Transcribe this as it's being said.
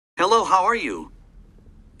Hello, how are you?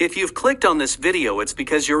 If you've clicked on this video, it's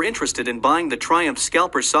because you're interested in buying the Triumph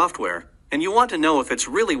Scalper software, and you want to know if it's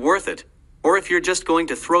really worth it, or if you're just going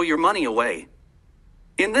to throw your money away.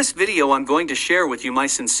 In this video, I'm going to share with you my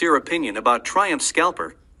sincere opinion about Triumph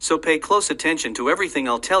Scalper, so pay close attention to everything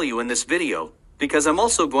I'll tell you in this video, because I'm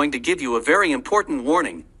also going to give you a very important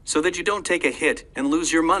warning, so that you don't take a hit and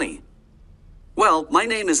lose your money. Well, my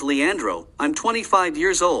name is Leandro, I'm 25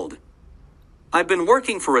 years old. I've been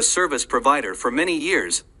working for a service provider for many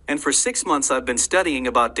years, and for 6 months I've been studying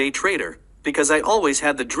about day trader, because I always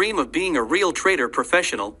had the dream of being a real trader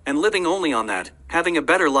professional and living only on that, having a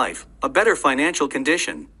better life, a better financial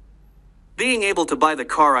condition. Being able to buy the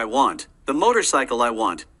car I want, the motorcycle I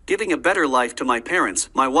want, giving a better life to my parents,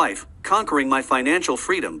 my wife, conquering my financial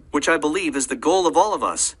freedom, which I believe is the goal of all of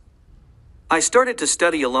us. I started to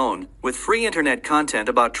study alone, with free internet content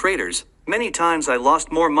about traders. Many times I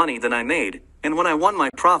lost more money than I made, and when I won,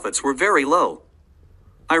 my profits were very low.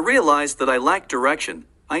 I realized that I lacked direction.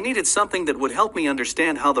 I needed something that would help me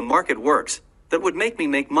understand how the market works, that would make me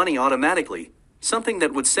make money automatically, something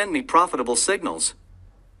that would send me profitable signals.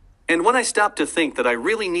 And when I stopped to think that I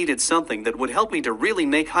really needed something that would help me to really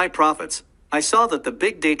make high profits, I saw that the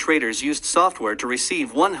big day traders used software to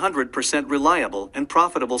receive 100% reliable and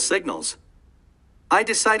profitable signals. I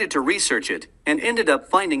decided to research it, and ended up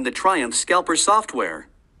finding the Triumph Scalper software.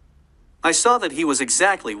 I saw that he was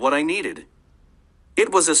exactly what I needed.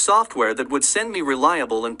 It was a software that would send me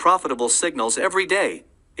reliable and profitable signals every day.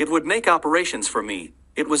 It would make operations for me.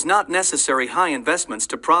 It was not necessary high investments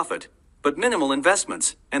to profit, but minimal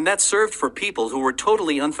investments, and that served for people who were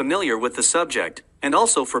totally unfamiliar with the subject, and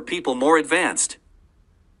also for people more advanced.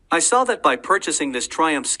 I saw that by purchasing this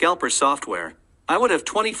Triumph Scalper software, I would have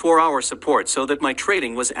 24-hour support so that my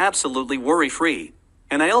trading was absolutely worry-free,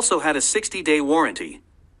 and I also had a 60-day warranty.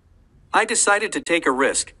 I decided to take a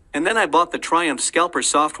risk, and then I bought the Triumph Scalper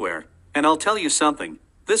software, and I'll tell you something,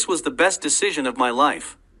 this was the best decision of my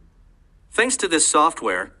life. Thanks to this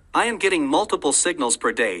software, I am getting multiple signals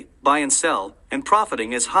per day, buy and sell, and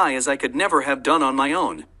profiting as high as I could never have done on my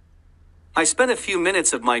own. I spent a few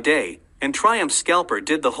minutes of my day, and Triumph Scalper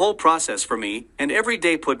did the whole process for me, and every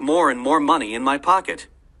day put more and more money in my pocket.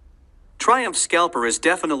 Triumph Scalper is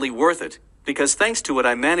definitely worth it, because thanks to it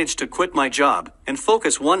I managed to quit my job and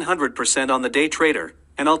focus 100% on the day trader,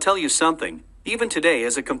 and I'll tell you something, even today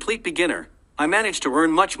as a complete beginner, I managed to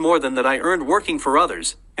earn much more than that I earned working for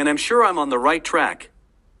others, and I'm sure I'm on the right track.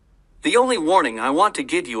 The only warning I want to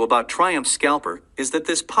give you about Triumph Scalper is that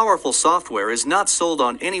this powerful software is not sold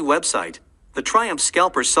on any website. The Triumph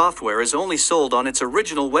Scalper software is only sold on its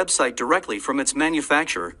original website directly from its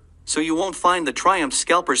manufacturer, so you won't find the Triumph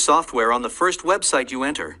Scalper software on the first website you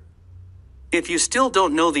enter. If you still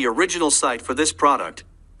don't know the original site for this product,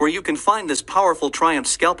 where you can find this powerful Triumph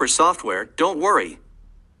Scalper software, don't worry.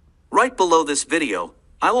 Right below this video,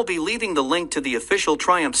 I will be leaving the link to the official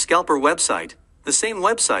Triumph Scalper website, the same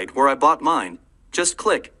website where I bought mine. Just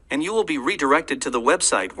click, and you will be redirected to the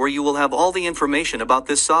website where you will have all the information about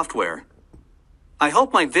this software. I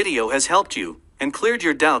hope my video has helped you, and cleared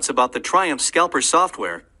your doubts about the Triumph Scalper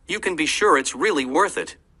software. You can be sure it's really worth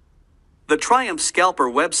it. The Triumph Scalper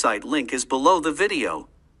website link is below the video.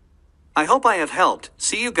 I hope I have helped.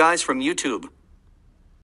 See you guys from YouTube.